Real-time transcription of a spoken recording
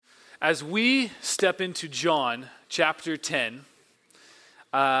As we step into John chapter 10,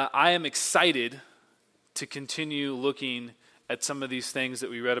 I am excited to continue looking at some of these things that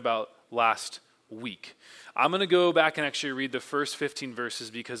we read about last week. I'm going to go back and actually read the first 15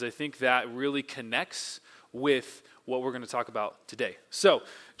 verses because I think that really connects with what we're going to talk about today. So,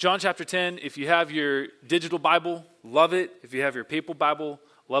 John chapter 10, if you have your digital Bible, love it. If you have your paper Bible,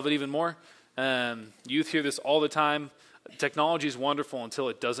 love it even more. Youth hear this all the time. Technology is wonderful until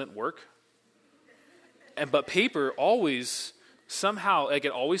it doesn't work. But paper always, somehow, like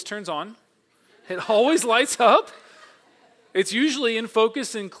it always turns on. It always lights up. It's usually in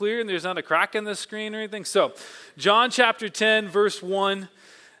focus and clear, and there's not a crack in the screen or anything. So, John chapter 10, verse 1,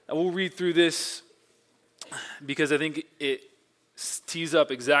 we'll read through this because I think it tees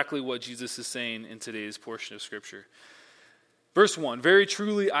up exactly what Jesus is saying in today's portion of Scripture. Verse 1, "Very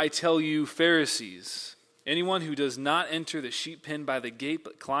truly I tell you, Pharisees, anyone who does not enter the sheep pen by the gate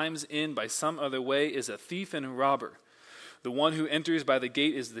but climbs in by some other way is a thief and a robber. The one who enters by the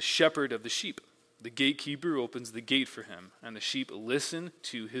gate is the shepherd of the sheep. The gatekeeper opens the gate for him, and the sheep listen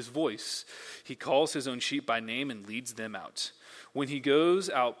to his voice. He calls his own sheep by name and leads them out. When he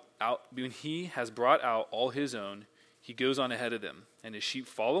has brought out all his own, he goes on ahead of them, and his sheep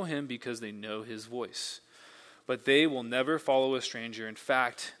follow him because they know his voice. But they will never follow a stranger. In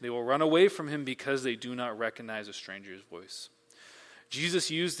fact, they will run away from him because they do not recognize a stranger's voice." Jesus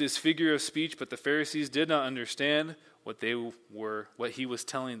used this figure of speech, but the Pharisees did not understand what he was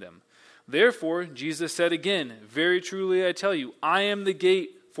telling them. Therefore, Jesus said again, "Very truly I tell you, I am the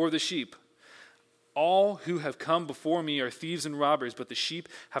gate for the sheep. All who have come before me are thieves and robbers, but the sheep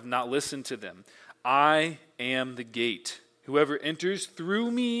have not listened to them. I am the gate. Whoever enters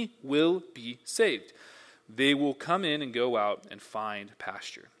through me will be saved. They will come in and go out and find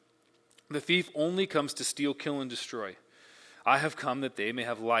pasture. The thief only comes to steal, kill, and destroy. I have come that they may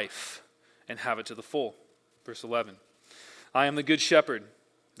have life and have it to the full." Verse 11, "I am the good shepherd.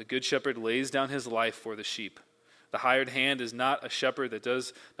 The good shepherd lays down his life for the sheep. The hired hand is not a shepherd that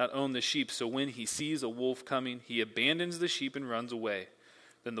does not own the sheep, so when he sees a wolf coming, he abandons the sheep and runs away.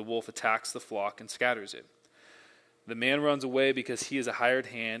 Then the wolf attacks the flock and scatters it. The man runs away because he is a hired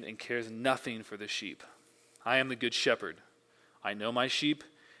hand and cares nothing for the sheep. I am the good shepherd. I know my sheep,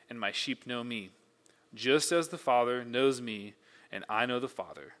 and my sheep know me. Just as the Father knows me, and I know the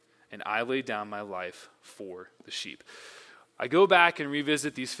Father, and I lay down my life for the sheep." I go back and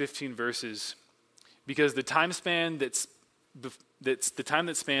revisit these 15 verses because the time span that's the time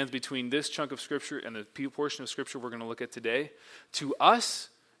that spans between this chunk of Scripture and the portion of Scripture we're going to look at today, to us,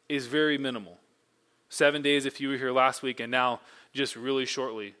 is very minimal. 7 days if you were here last week, and now just really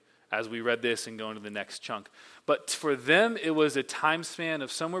shortly as we read this and go into the next chunk. But for them, it was a time span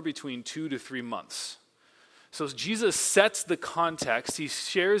of somewhere between 2 to 3 months. So Jesus sets the context. He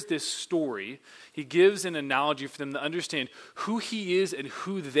shares this story. He gives an analogy for them to understand who he is and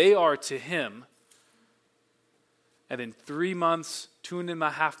who they are to him. And then 3 months,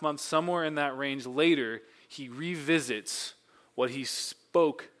 2.5 months, somewhere in that range later, he revisits what he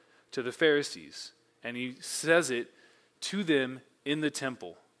spoke to the Pharisees. And he says it to them in the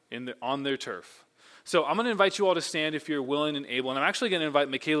temple, on their turf. So I'm going to invite you all to stand if you're willing and able. And I'm actually going to invite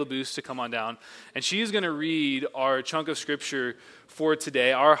Michaela Boost to come on down. And she's going to read our chunk of Scripture for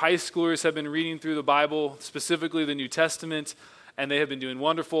today. Our high schoolers have been reading through the Bible, specifically the New Testament, and they have been doing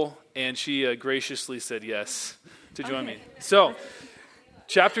wonderful. And she graciously said yes to join me. So,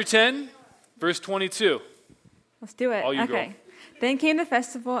 chapter 10, verse 22. Let's do it. All you, okay. girl. Then came the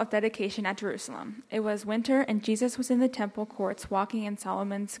festival of dedication at Jerusalem. It was winter, and Jesus was in the temple courts walking in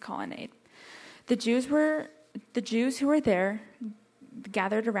Solomon's colonnade. The Jews who were there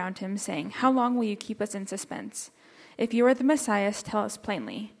gathered around him, saying, "How long will you keep us in suspense? If you are the Messiah, tell us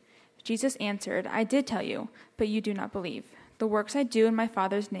plainly." Jesus answered, "I did tell you, but you do not believe. The works I do in my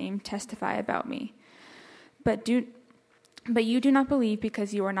Father's name testify about me. But you do not believe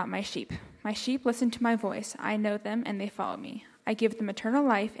because you are not my sheep. My sheep listen to my voice. I know them, and they follow me. I give them eternal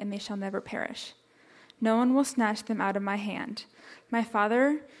life, and they shall never perish. No one will snatch them out of my hand. My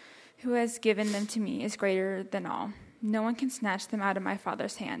Father who has given them to me is greater than all. No one can snatch them out of my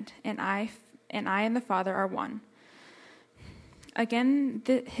Father's hand, and I and the Father are one." Again,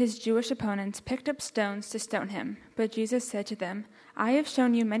 his Jewish opponents picked up stones to stone him, but Jesus said to them, "I have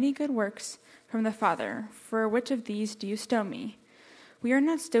shown you many good works from the Father. For which of these do you stone me?" "We are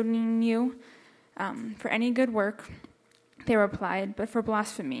not stoning you for any good work," they replied, "but for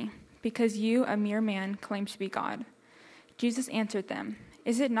blasphemy, because you, a mere man, claim to be God." Jesus answered them,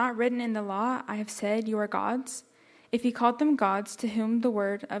 "Is it not written in the law, I have said you are gods? If he called them gods to whom the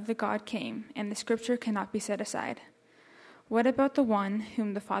word of the God came, and the scripture cannot be set aside. What about the one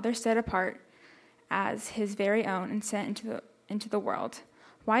whom the Father set apart as his very own and sent into the world?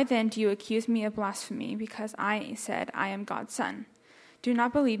 Why then do you accuse me of blasphemy because I said I am God's son? Do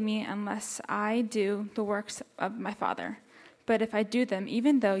not believe me unless I do the works of my Father. But if I do them,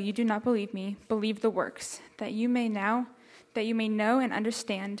 even though you do not believe me, believe the works, that you may know and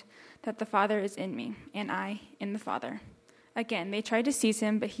understand that the Father is in me, and I in the Father. Again, they tried to seize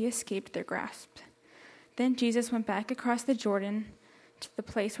him, but he escaped their grasp. Then Jesus went back across the Jordan to the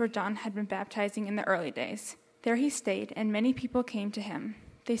place where John had been baptizing in the early days. There he stayed, and many people came to him.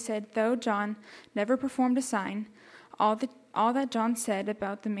 They said, though John never performed a sign, all that John said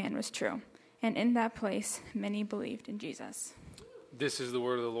about the man was true. And in that place, many believed in Jesus. This is the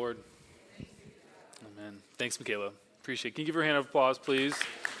word of the Lord. Amen. Thanks, Michaela. Appreciate it. Can you give her a hand of applause, please?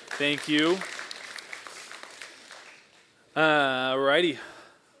 Thank you. Alrighty.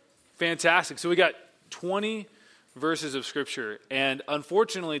 Fantastic. So we got 20 verses of Scripture, and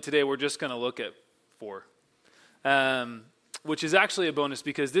unfortunately today we're just going to look at 4, which is actually a bonus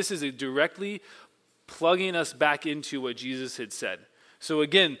because this is directly plugging us back into what Jesus had said. So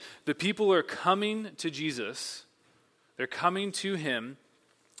again, the people are coming to Jesus, they're coming to him,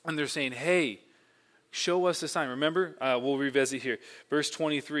 and they're saying, hey, show us a sign. Remember, we'll revisit here. Verse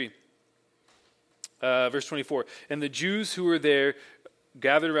 23, verse 24, and the Jews who were there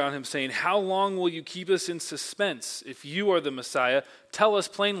gathered around him saying, how long will you keep us in suspense? If you are the Messiah, tell us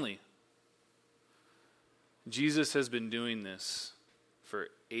plainly. Jesus has been doing this for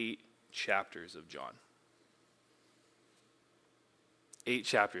 8 chapters of John. 8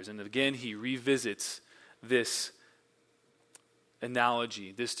 chapters. And again, he revisits this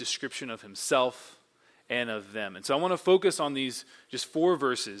analogy, this description of himself and of them. And so I want to focus on these just 4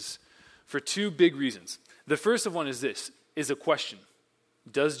 verses for 2 big reasons. The first of one is this, is a question.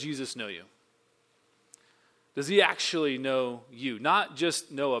 Does Jesus know you? Does he actually know you? Not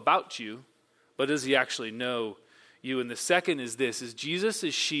just know about you, but does he actually know you? And the second is this, is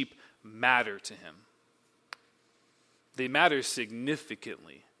Jesus' sheep matter to him. They matter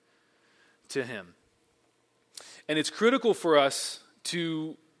significantly to him. And it's critical for us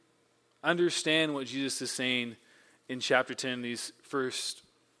to understand what Jesus is saying in chapter 10 in these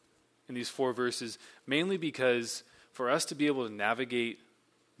 4 verses, mainly because for us to be able to navigate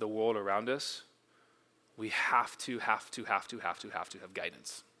the world around us, we have to have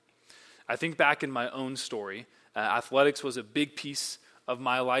guidance. I think back in my own story, athletics was a big piece of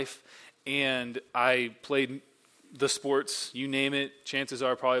my life, and I played the sports, you name it. Chances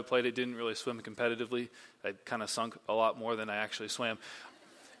are I probably played it, didn't really swim competitively. I kind of sunk a lot more than I actually swam.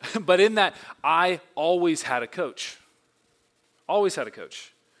 But in that, I always had a coach. Always had a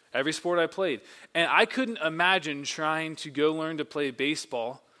coach. Every sport I played. And I couldn't imagine trying to go learn to play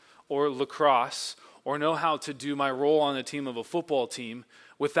baseball or lacrosse or know how to do my role on the team of a football team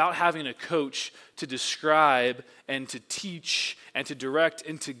without having a coach to describe and to teach and to direct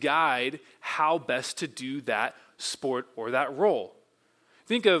and to guide how best to do that sport or that role.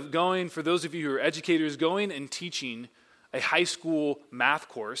 Think of going, for those of you who are educators, going and teaching a high school math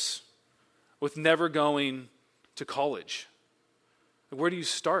course with never going to college. Where do you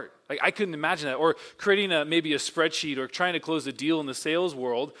start? I couldn't imagine that. Or creating maybe a spreadsheet or trying to close a deal in the sales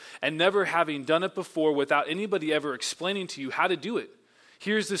world and never having done it before without anybody ever explaining to you how to do it.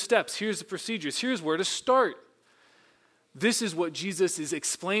 Here's the steps. Here's the procedures. Here's where to start. This is what Jesus is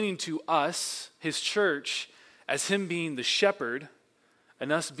explaining to us, his church, as him being the shepherd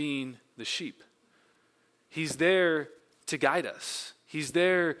and us being the sheep. He's there to guide us. He's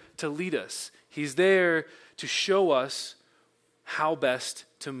there to lead us. He's there to show us how best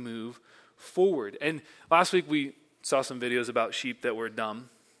to move forward. And last week we saw some videos about sheep that were dumb,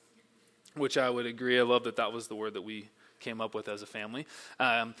 which I would agree. I love that that was the word that we came up with as a family.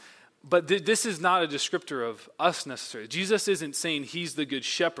 But this is not a descriptor of us necessarily. Jesus isn't saying he's the good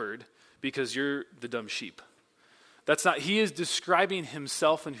shepherd because you're the dumb sheep. That's not, he is describing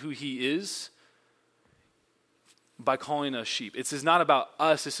himself and who he is by calling us sheep. This is not about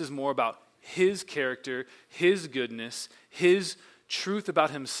us. This is more about his character, his goodness, his truth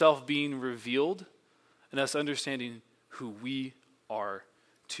about himself being revealed, and us understanding who we are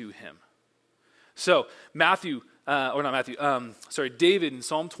to him. So, David in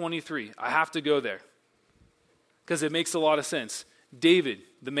Psalm 23, I have to go there because it makes a lot of sense. David,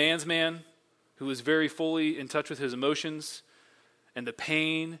 the man's man, who was very fully in touch with his emotions and the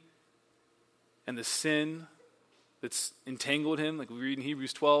pain and the sin that's entangled him, like we read in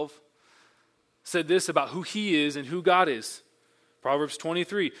Hebrews 12, said this about who he is and who God is. Proverbs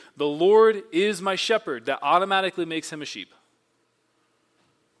 23, the Lord is my shepherd. That automatically makes him a sheep.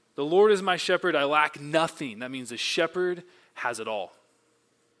 The Lord is my shepherd, I lack nothing. That means a shepherd has it all.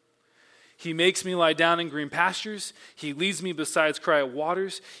 He makes me lie down in green pastures. He leads me beside quiet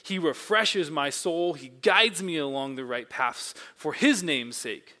waters. He refreshes my soul. He guides me along the right paths for his name's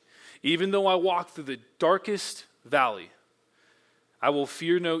sake. Even though I walk through the darkest valley, I will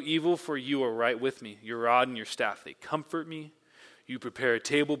fear no evil, for you are right with me. Your rod and your staff, they comfort me. You prepare a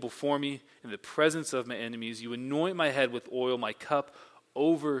table before me in the presence of my enemies. You anoint my head with oil. My cup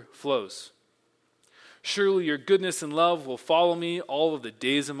overflows. Surely your goodness and love will follow me all of the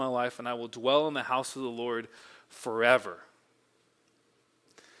days of my life, and I will dwell in the house of the Lord forever.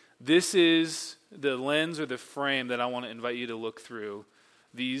 This is the lens or the frame that I want to invite you to look through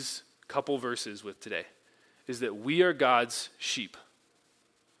these couple verses with today, is that we are God's sheep.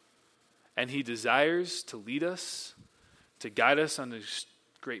 And he desires to lead us, to guide us on the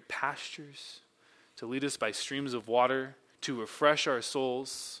great pastures, to lead us by streams of water, to refresh our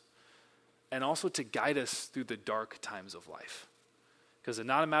souls, and also to guide us through the dark times of life. Because it's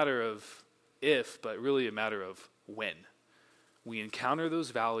not a matter of if, but really a matter of when. We encounter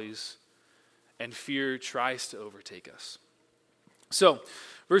those valleys and fear tries to overtake us. So,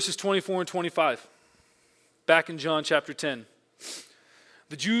 verses 24 and 25, back in John chapter 10.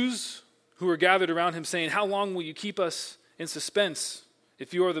 The Jews who were gathered around him saying, "How long will you keep us in suspense?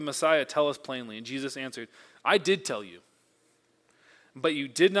 If you are the Messiah, tell us plainly." And Jesus answered, "I did tell you, but you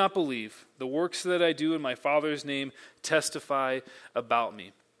did not believe. The works that I do in my Father's name testify about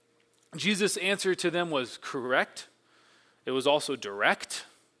me." Jesus' answer to them was correct. It was also direct,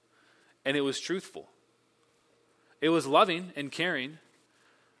 and it was truthful. It was loving and caring,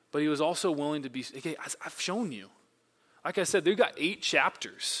 but he was also willing to be, okay, I've shown you. Like I said, they've got 8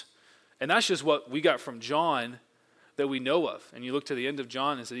 chapters, and that's just what we got from John that we know of. And you look to the end of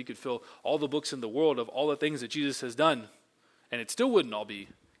John and said he could fill all the books in the world of all the things that Jesus has done, and it still wouldn't all be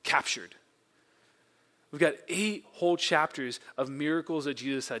captured. We've got 8 whole chapters of miracles that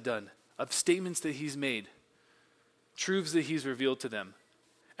Jesus had done, of statements that he's made, truths that he's revealed to them.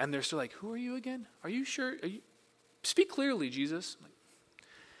 And they're still like, "Who are you again? Are you sure? Speak clearly, Jesus."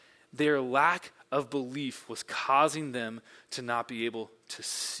 Their lack of belief was causing them to not be able to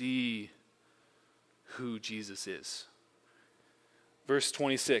see who Jesus is. Verse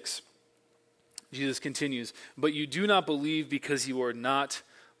 26. Jesus continues, "But you do not believe because you are not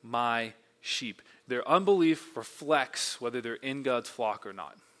my sheep." Their unbelief reflects whether they're in God's flock or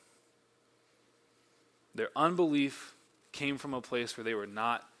not. Their unbelief came from a place where they were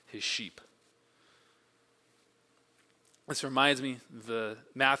not his sheep. This reminds me of the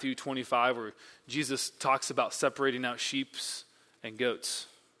Matthew 25 where Jesus talks about separating out sheep and goats.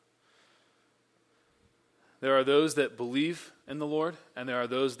 There are those that believe in the Lord, and there are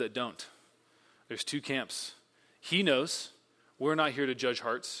those that don't. There's 2 camps. He knows. We're not here to judge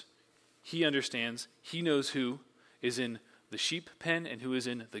hearts. He understands. He knows who is in the sheep pen and who is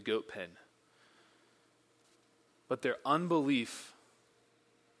in the goat pen. But their unbelief,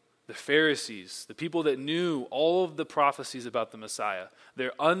 the Pharisees, the people that knew all of the prophecies about the Messiah,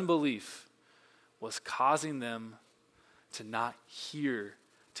 their unbelief was causing them to not hear,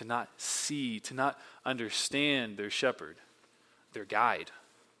 to not see, to not understand their shepherd, their guide.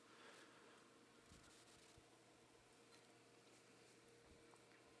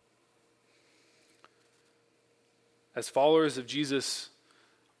 As followers of Jesus,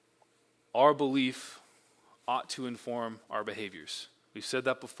 our belief ought to inform our behaviors. We've said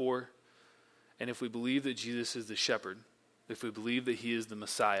that before. And if we believe that Jesus is the shepherd, if we believe that he is the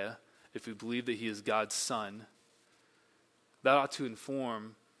Messiah, if we believe that he is God's son, that ought to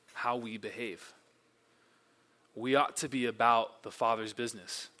inform how we behave. We ought to be about the Father's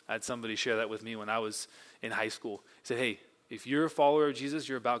business. I had somebody share that with me when I was in high school. He said, "Hey, if you're a follower of Jesus,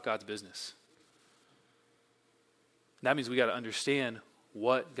 you're about God's business." That means we got to understand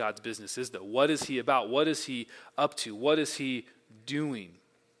what God's business is, though. What is he about? What is he up to? What is he doing?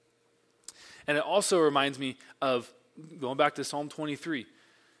 And it also reminds me of, going back to Psalm 23,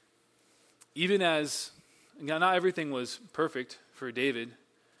 even as, not everything was perfect for David,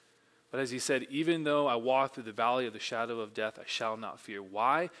 but as he said, "Even though I walk through the valley of the shadow of death, I shall not fear."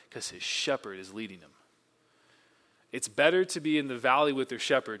 Why? Because his shepherd is leading him. It's better to be in the valley with their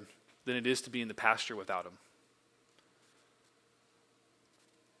shepherd than it is to be in the pasture without him.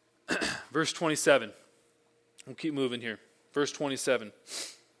 Verse 27. We'll keep moving here. Verse 27.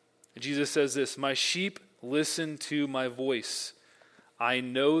 Jesus says this, "My sheep listen to my voice. I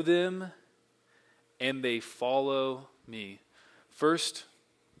know them and they follow me." First,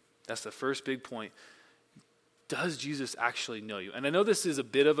 that's the first big point. Does Jesus actually know you? And I know this is a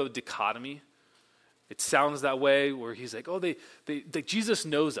bit of a dichotomy. It sounds that way where he's like, Jesus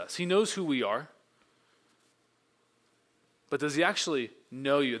knows us. He knows who we are. but does he actually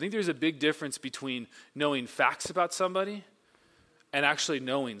know you? I think there's a big difference between knowing facts about somebody and actually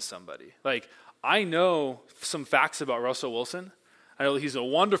knowing somebody. Like, I know some facts about Russell Wilson. I know that he's a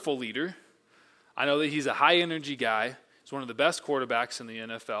wonderful leader. I know that he's a high-energy guy. He's one of the best quarterbacks in the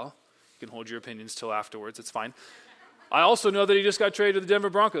NFL. You can hold your opinions till afterwards. It's fine. I also know that he just got traded to the Denver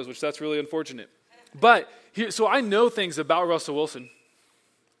Broncos, which that's really unfortunate. But, so I know things about Russell Wilson.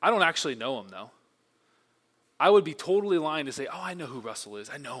 I don't actually know him, though. I would be totally lying to say, oh, I know who Russell is.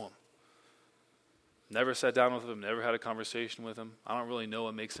 I know him. Never sat down with him, never had a conversation with him. I don't really know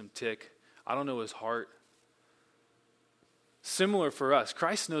what makes him tick. I don't know his heart. Similar for us.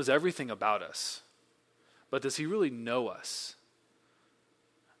 Christ knows everything about us. But does he really know us?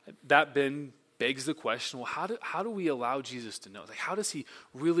 That then begs the question, well, how do we allow Jesus to know us? Like, how does he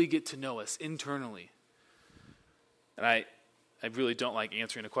really get to know us internally? And I really don't like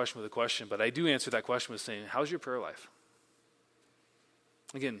answering a question with a question, but I do answer that question with saying, how's your prayer life?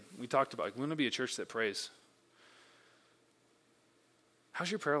 Again, we talked about, we want to be a church that prays. How's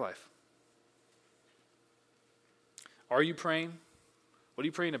your prayer life? Are you praying? What are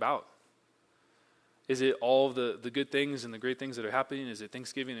you praying about? Is it all of the good things and the great things that are happening? Is it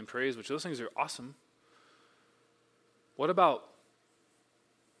thanksgiving and praise, which those things are awesome? What about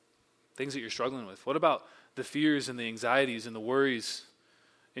things that you're struggling with? What about the fears and the anxieties and the worries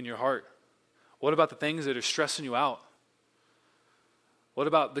in your heart? What about the things that are stressing you out? What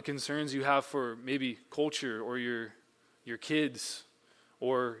about the concerns you have for maybe culture or your kids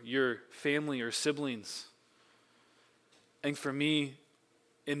or your family or siblings? And for me,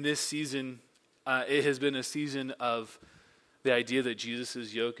 in this season, it has been a season of the idea that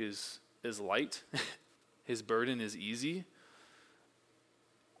Jesus' yoke is light. His burden is easy.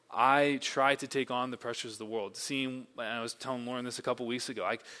 I try to take on the pressures of the world. And I was telling Lauren this a couple weeks ago,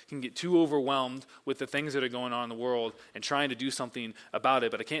 I can get too overwhelmed with the things that are going on in the world and trying to do something about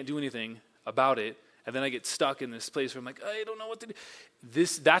it, but I can't do anything about it. And then I get stuck in this place where I'm like, I don't know what to do.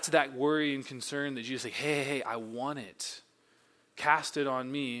 That's that worry and concern that Jesus is like, hey, I want it. Cast it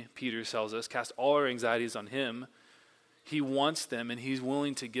on me, Peter tells us. Cast all our anxieties on him. He wants them, and he's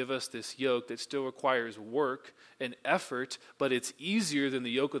willing to give us this yoke that still requires work and effort, but it's easier than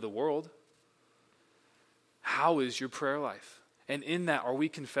the yoke of the world. How is your prayer life? And in that, are we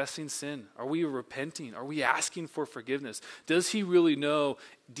confessing sin? Are we repenting? Are we asking for forgiveness? Does he really know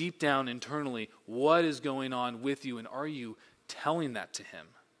deep down internally what is going on with you, and are you telling that to him?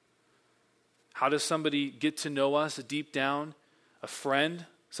 How does somebody get to know us deep down? A friend,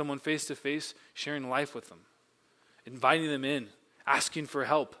 someone face to face, sharing life with them, inviting them in, asking for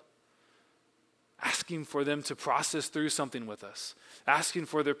help, asking for them to process through something with us, asking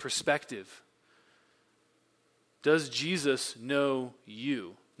for their perspective. Does Jesus know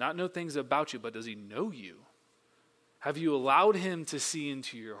you? Not know things about you, but does he know you? Have you allowed him to see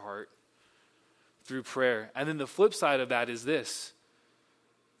into your heart through prayer? And then the flip side of that is this.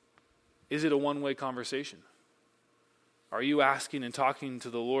 Is it a one-way conversation? Are you asking and talking to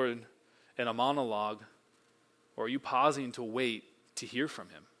the Lord in a monologue, or are you pausing to wait to hear from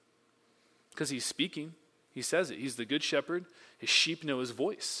him? Because he's speaking. He says it. He's the good shepherd. His sheep know his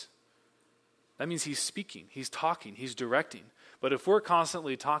voice. That means he's speaking. He's talking. He's directing. But if we're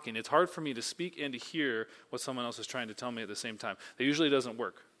constantly talking, it's hard for me to speak and to hear what someone else is trying to tell me at the same time. That usually doesn't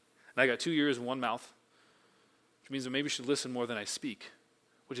work. And I got 2 ears and one mouth, which means that maybe I should listen more than I speak,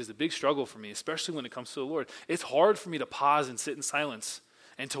 which is a big struggle for me, especially when it comes to the Lord. It's hard for me to pause and sit in silence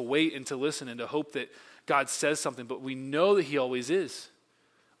and to wait and to listen and to hope that God says something, but we know that he always is.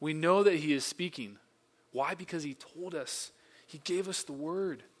 We know that he is speaking. Why? Because he told us. He gave us the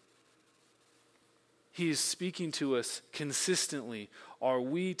word. He is speaking to us consistently. Are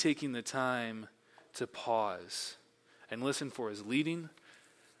we taking the time to pause and listen for his leading,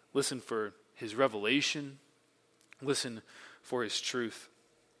 listen for his revelation, listen for his truth?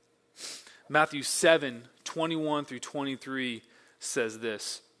 Matthew 7:21 through 23 says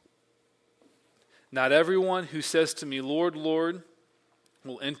this. Not everyone who says to me, Lord, Lord,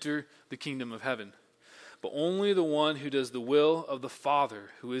 will enter the kingdom of heaven, but only the one who does the will of the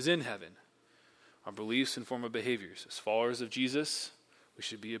Father who is in heaven. Our beliefs inform our behaviors. As followers of Jesus, we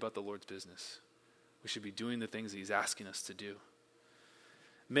should be about the Lord's business. We should be doing the things that he's asking us to do.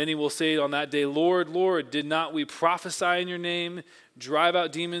 Many will say on that day, Lord, Lord, did not we prophesy in your name, drive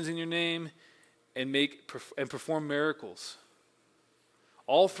out demons in your name, and perform miracles?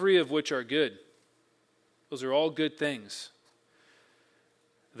 All three of which are good. Those are all good things.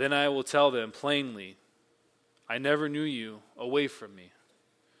 Then I will tell them plainly, I never knew you. Away from me,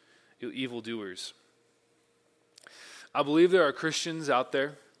 you evildoers. I believe there are Christians out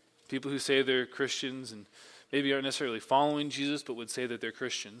there, people who say they're Christians and maybe aren't necessarily following Jesus, but would say that they're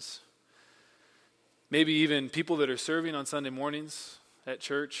Christians. Maybe even people that are serving on Sunday mornings at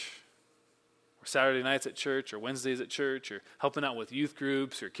church, or Saturday nights at church, or Wednesdays at church, or helping out with youth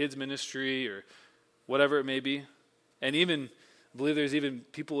groups, or kids ministry, or whatever it may be. And even, I believe there's even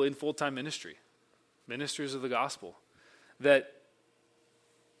people in full-time ministry, ministers of the gospel, that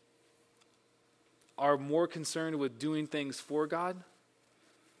are more concerned with doing things for God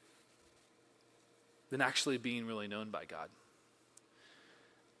than actually being really known by God.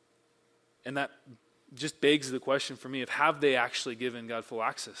 And that just begs the question for me of, have they actually given God full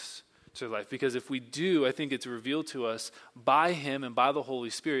access to their life? Because if we do, I think it's revealed to us by Him and by the Holy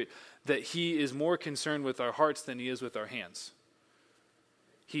Spirit that He is more concerned with our hearts than He is with our hands.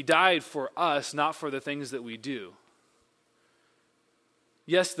 He died for us, not for the things that we do.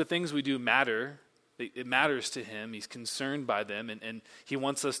 Yes, the things we do matter. It matters to Him. He's concerned by them, and He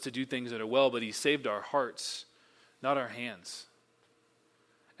wants us to do things that are well, but He saved our hearts, not our hands.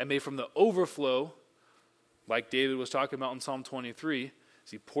 And may from the overflow, like David was talking about in Psalm 23,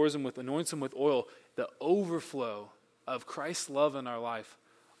 as he anoints them with oil, the overflow of Christ's love in our life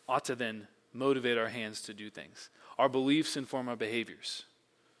ought to then motivate our hands to do things. Our beliefs inform our behaviors.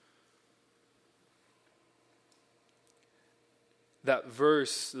 That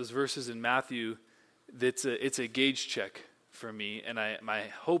verse, those verses in Matthew, it's a gauge check for me, and my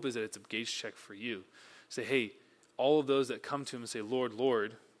hope is that it's a gauge check for you. Say, hey, all of those that come to Him and say, Lord,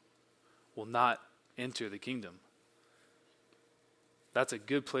 Lord, will not enter the kingdom. That's a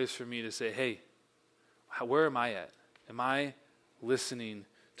good place for me to say, hey, where am I at? Am I listening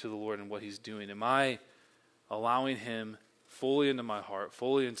to the Lord and what He's doing? Am I allowing Him fully into my heart,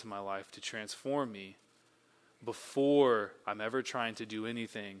 fully into my life to transform me before I'm ever trying to do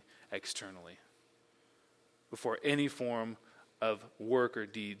anything externally? Before any form of work or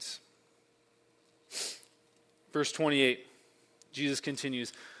deeds. Verse 28, Jesus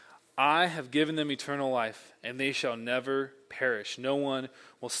continues, I have given them eternal life, and they shall never perish. No one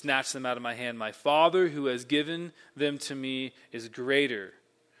will snatch them out of my hand. My Father who has given them to me is greater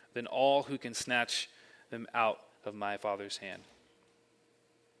than all who can snatch them out of my Father's hand.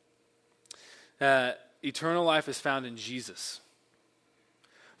 Eternal life is found in Jesus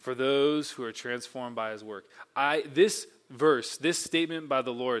for those who are transformed by His work. This verse, this statement by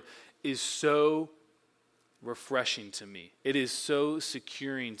the Lord is so refreshing to me. It is so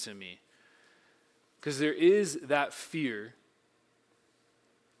securing to me. Because there is that fear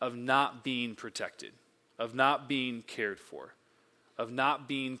of not being protected, of not being cared for, of not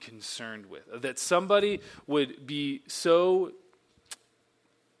being concerned with. That somebody would be so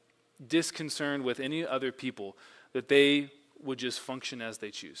disconcerted with any other people that they would just function as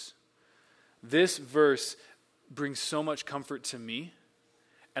they choose. This verse brings so much comfort to me,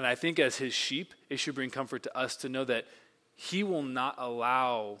 and I think as His sheep, it should bring comfort to us to know that He will not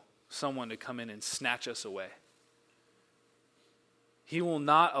allow someone to come in and snatch us away. He will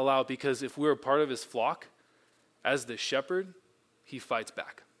not allow, because if we're a part of His flock, as the shepherd, He fights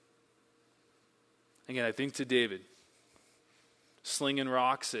back. Again, I think to David, slinging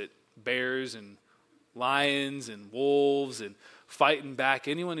rocks at bears and lions and wolves and fighting back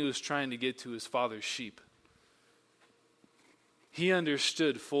anyone who was trying to get to his father's sheep. He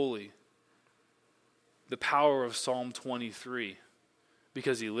understood fully the power of Psalm 23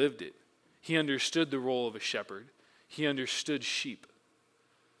 because he lived it. He understood the role of a shepherd. He understood sheep.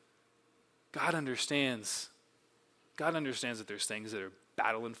 God understands that there's things that are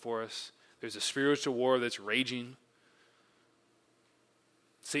battling for us. There's a spiritual war that's raging.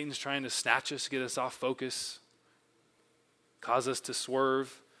 Satan's trying to snatch us, get us off focus, cause us to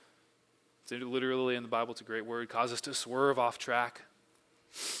swerve. It's literally in the Bible, it's a great word, cause us to swerve off track.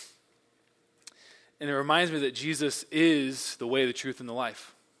 And it reminds me that Jesus is the way, the truth, and the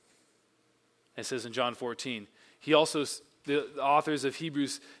life. It says in John 14. He also, the authors of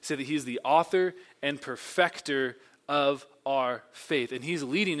Hebrews say that He's the author and perfecter of our faith. And He's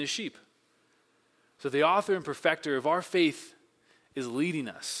leading His sheep. So the author and perfecter of our faith is leading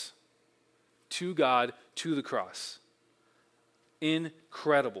us to God, to the cross.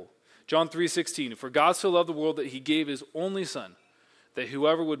 Incredible. John 3:16, for God so loved the world that He gave His only Son, that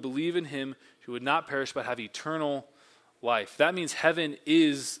whoever would believe in Him would not perish but have eternal life. That means heaven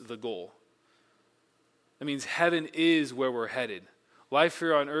is the goal. That means heaven is where we're headed. Life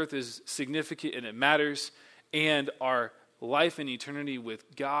here on earth is significant and it matters, and our life in eternity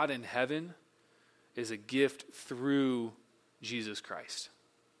with God in heaven is a gift through Jesus Christ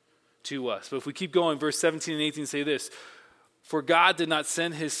to us. But if we keep going, verse 17 and 18 say this, for God did not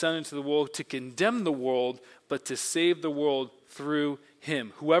send His Son into the world to condemn the world, but to save the world through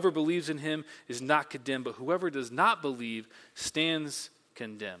him. Whoever believes in him is not condemned, but whoever does not believe stands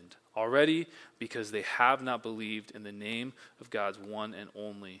condemned already, because they have not believed in the name of God's one and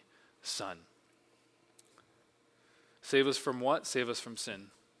only Son. Save us from what? Save us from sin.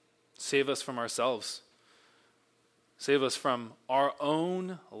 Save us from ourselves. Save us from our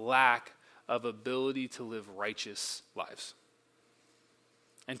own lack of ability to live righteous lives.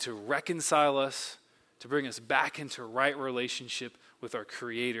 And to reconcile us, to bring us back into right relationship with our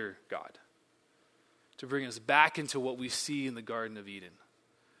Creator God. To bring us back into what we see in the Garden of Eden.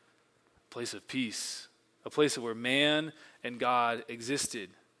 A place of peace. A place where man and God existed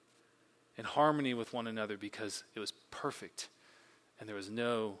in harmony with one another because it was perfect and there was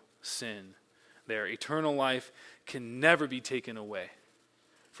no sin there. Eternal life can never be taken away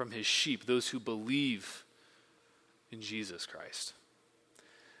from his sheep, those who believe in Jesus Christ.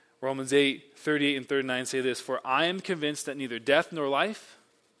 Romans 8:38 and 39 say this, "For I am convinced that neither death nor life,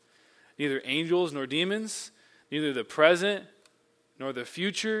 neither angels nor demons, neither the present nor the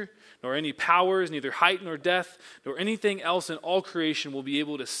future, nor any powers, neither height nor depth, nor anything else in all creation will be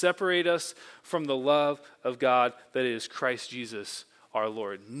able to separate us from the love of God that is Christ Jesus our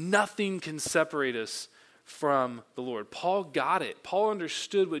Lord." Nothing can separate us from the Lord. Paul got it. Paul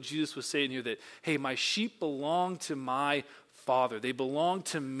understood what Jesus was saying here, that, hey, my sheep belong to my Father. They belong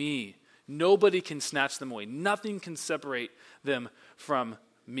to me. Nobody can snatch them away. Nothing can separate them from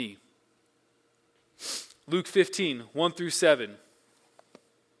me. Luke 15, 1 through 7.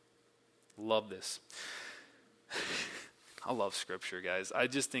 Love this. I love Scripture, guys. I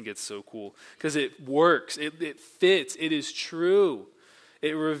just think it's so cool because it works. It fits. It is true.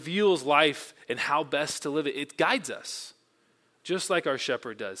 It reveals life and how best to live it. It guides us, just like our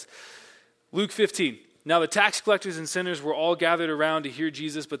shepherd does. Luke 15. Now the tax collectors and sinners were all gathered around to hear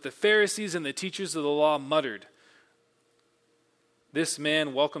Jesus, but the Pharisees and the teachers of the law muttered, "This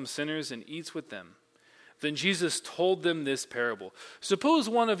man welcomes sinners and eats with them." Then Jesus told them this parable. Suppose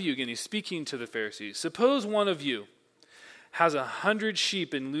one of you, again he's speaking to the Pharisees, suppose one of you has 100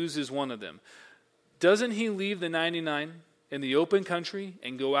 sheep and loses one of them. Doesn't he leave the 99 in the open country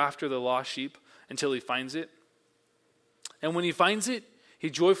and go after the lost sheep until he finds it? And when he finds it, he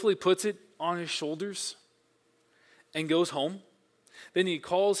joyfully puts it on his shoulders and goes home. Then he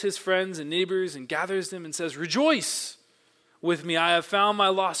calls his friends and neighbors and gathers them and says, "Rejoice with me, I have found my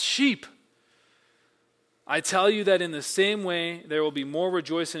lost sheep." I tell you that in the same way, there will be more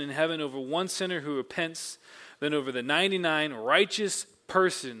rejoicing in heaven over one sinner who repents than over the 99 righteous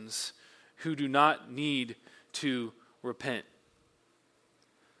persons who do not need to repent.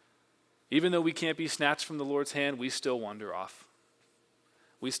 Even though we can't be snatched from the Lord's hand, we still wander off.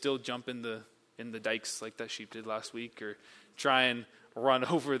 We still jump in the dikes like that sheep did last week, or try and run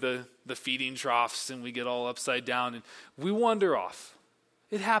over the feeding troughs and we get all upside down and we wander off.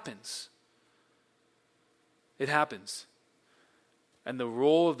 It happens. It happens. And the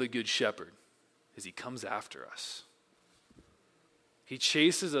role of the Good Shepherd is he comes after us. He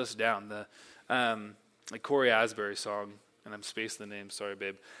chases us down. The Corey Asbury song, and I'm spacing the name, sorry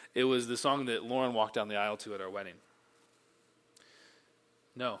babe. It was the song that Lauren walked down the aisle to at our wedding.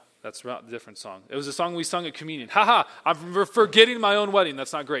 No, that's not a different song. It was a song we sung at communion. I'm forgetting my own wedding.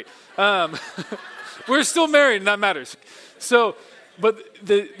 That's not great. We're still married, and that matters. So, but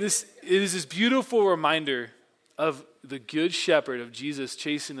it is this beautiful reminder of the Good Shepherd, of Jesus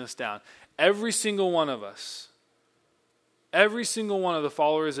chasing us down. Every single one of us, every single one of the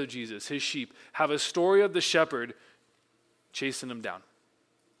followers of Jesus, his sheep, have a story of the shepherd chasing them down.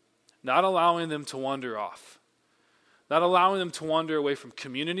 Not allowing them to wander off. Not allowing them to wander away from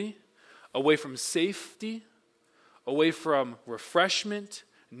community, away from safety, away from refreshment,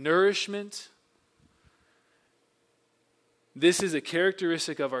 nourishment. This is a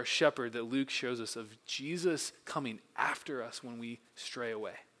characteristic of our shepherd that Luke shows us, of Jesus coming after us when we stray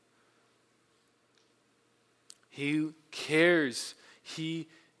away. He cares. He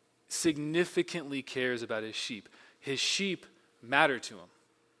significantly cares about his sheep. His sheep matter to him.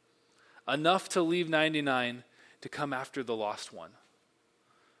 Enough to leave 99 to come after the lost one.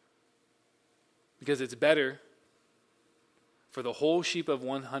 Because it's better for the whole sheep of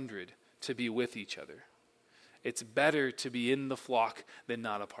 100 to be with each other. It's better to be in the flock than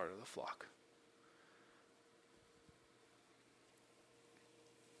not a part of the flock.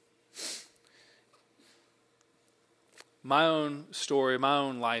 My own story, my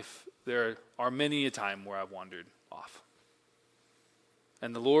own life, there are many a time where I've wandered off.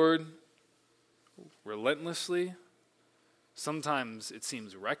 And the Lord, relentlessly, sometimes it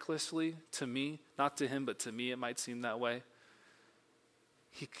seems recklessly to me, not to him, but to me it might seem that way.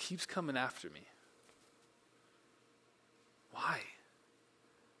 He keeps coming after me. Why?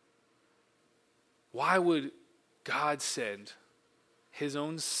 Why would God send his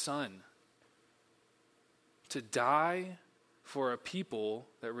own son to die for a people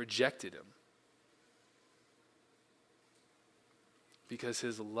that rejected him? Because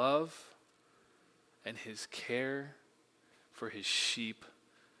his love and his care for his sheep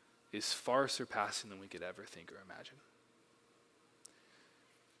is far surpassing than we could ever think or imagine.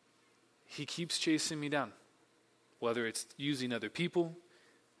 He keeps chasing me down, whether it's using other people,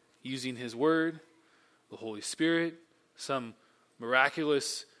 using his word, the Holy Spirit, some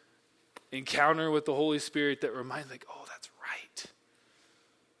miraculous encounter with the Holy Spirit that reminds, like, oh, that's right.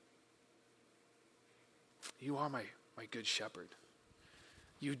 You are my good shepherd.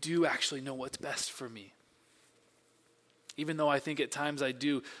 You do actually know what's best for me. Even though I think at times I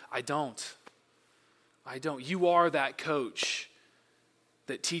do, I don't. You are that coach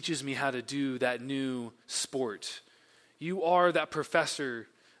that teaches me how to do that new sport. You are that professor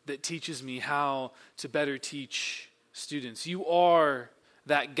that teaches me how to better teach students. You are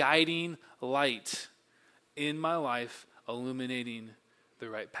that guiding light in my life, illuminating the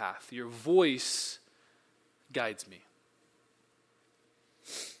right path. Your voice guides me.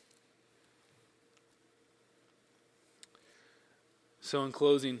 So in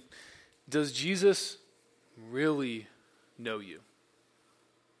closing, does Jesus really know you?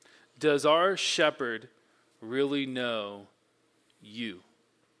 Does our shepherd really know you,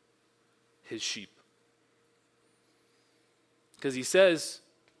 his sheep? Because he says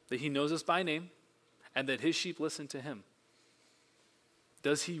that he knows us by name and that his sheep listen to him.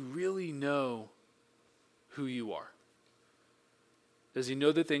 Does he really know who you are? Does he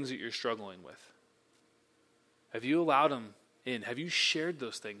know the things that you're struggling with? Have you allowed him in? Have you shared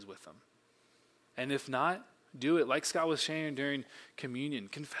those things with him? And if not, do it. Like Scott was sharing during communion,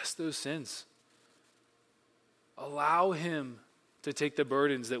 confess those sins. Allow him to take the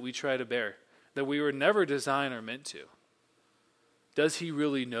burdens that we try to bear, that we were never designed or meant to. Does he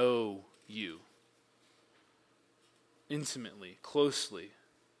really know you? Intimately, closely,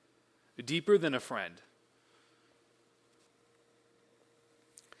 deeper than a friend.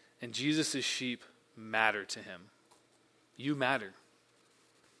 And Jesus' sheep matter to him. You matter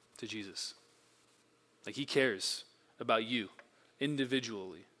to Jesus. Like, he cares about you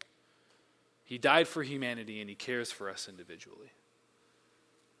individually. He died for humanity and he cares for us individually.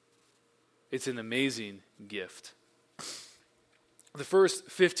 It's an amazing gift. The first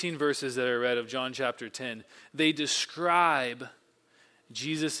 15 verses that I read of John chapter 10, they describe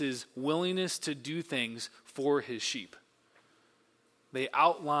Jesus' willingness to do things for his sheep. They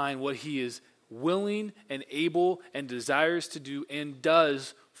outline what he is willing and able and desires to do and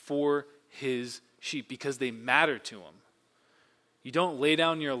does for his sheep because they matter to him. You don't lay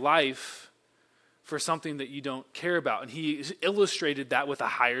down your life for something that you don't care about. And he illustrated that with a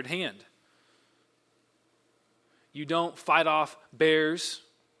hired hand. You don't fight off bears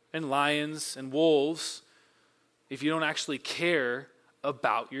and lions and wolves if you don't actually care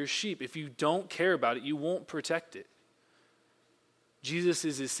about your sheep. If you don't care about it, you won't protect it. Jesus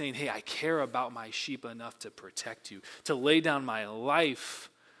is saying, hey, I care about my sheep enough to protect you, to lay down my life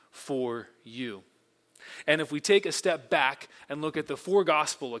for you. And if we take a step back and look at the 4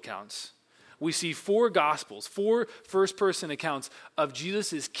 gospel accounts, we see 4 gospels, 4 first-person accounts of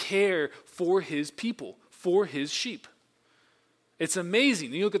Jesus' care for his people, for his sheep. It's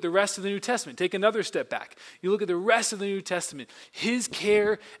amazing. You look at the rest of the New Testament. Take another step back. You look at the rest of the New Testament. His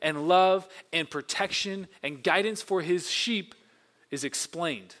care and love and protection and guidance for his sheep is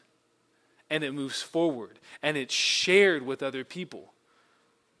explained. And it moves forward. And it's shared with other people.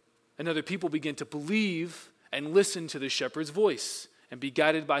 And other people begin to believe and listen to the shepherd's voice and be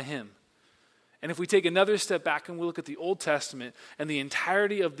guided by him. And if we take another step back and we look at the Old Testament and the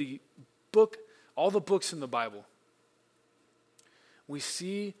entirety of the book, all the books in the Bible, we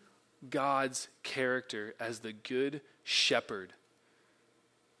see God's character as the good shepherd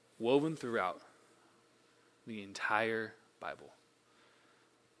woven throughout the entire Bible.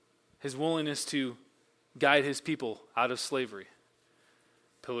 His willingness to guide his people out of slavery.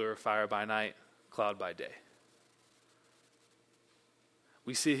 Pillar of fire by night, cloud by day.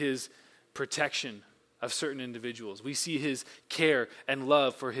 We see his protection of certain individuals. We see his care and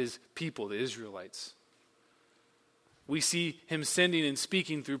love for his people, the Israelites. We see him sending and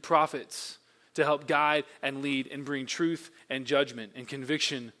speaking through prophets to help guide and lead and bring truth and judgment and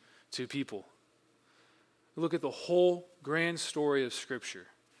conviction to people. Look at the whole grand story of Scripture.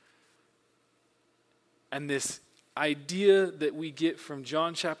 And this idea that we get from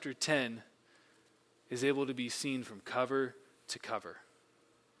John chapter 10 is able to be seen from cover to cover,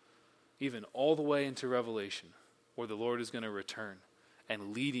 even all the way into Revelation, where the Lord is going to return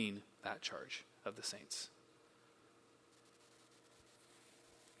and leading that charge of the saints.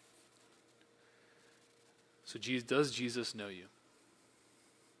 So does Jesus know you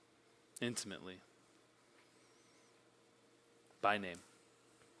intimately, by name?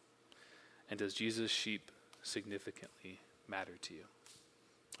 And does Jesus' sheep significantly matter to you?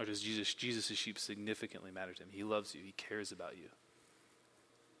 Or does Jesus' sheep significantly matter to him? He loves you. He cares about you.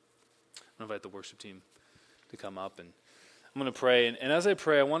 I'm going to invite the worship team to come up, and I'm going to pray. And as I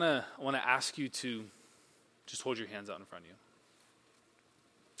pray, I want to ask you to just hold your hands out in front of you.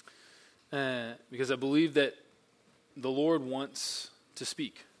 Because I believe that the Lord wants to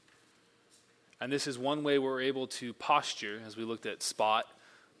speak. And this is one way we're able to posture, as we looked at SPOT,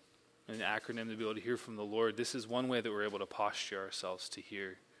 an acronym to be able to hear from the Lord. This is one way that we're able to posture ourselves to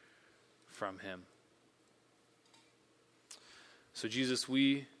hear from him. So Jesus,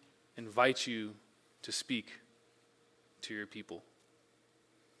 we invite you to speak to your people.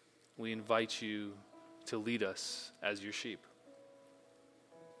 We invite you to lead us as your sheep.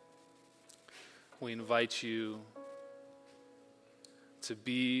 We invite you to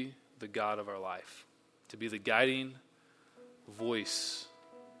be the God of our life, to be the guiding voice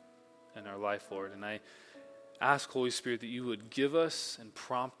in our life, Lord. And I ask, Holy Spirit, that you would give us and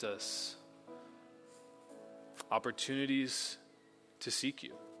prompt us opportunities to seek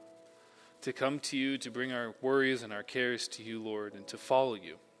you, to come to you, to bring our worries and our cares to you, Lord, and to follow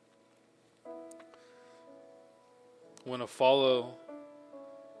you. We want to follow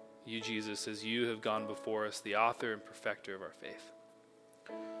you, Jesus, as you have gone before us, the author and perfecter of our faith.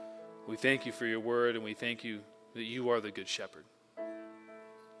 We thank you for your word, and we thank you that you are the good shepherd.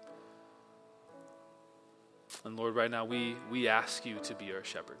 And Lord, right now we ask you to be our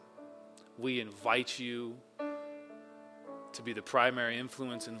shepherd. We invite you to be the primary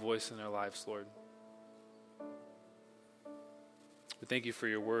influence and voice in our lives, Lord. We thank you for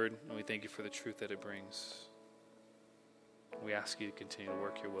your word, and we thank you for the truth that it brings. We ask you to continue to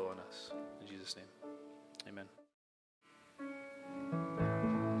work your will in us. In Jesus' name, amen.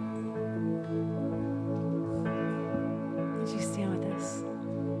 Would you stand with us?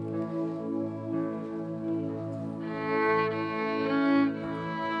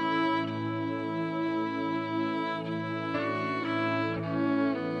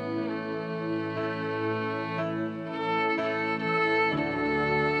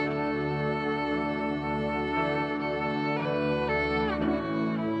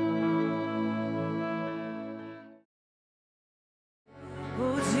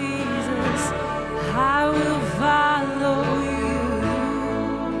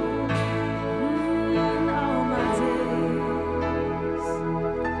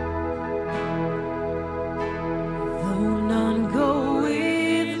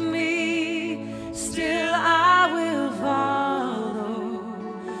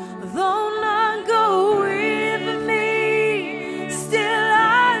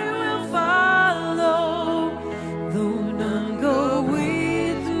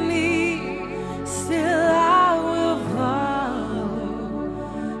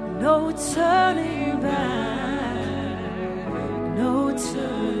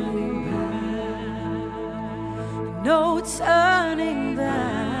 No turning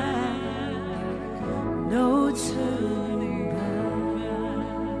back, no turning back.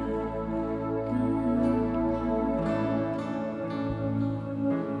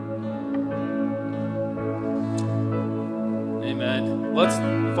 Amen. Let's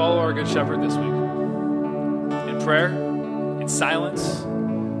follow our Good Shepherd this week. In prayer, in silence,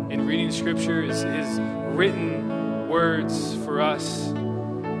 in reading Scripture, his written words for us.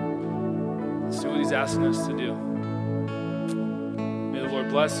 Let's do what he's asking us to do. May the Lord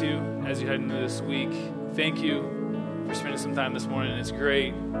bless you as you head into this week. Thank you for spending some time this morning. It's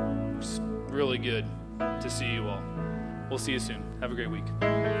great. It's really good to see you all. We'll see you soon. Have a great week.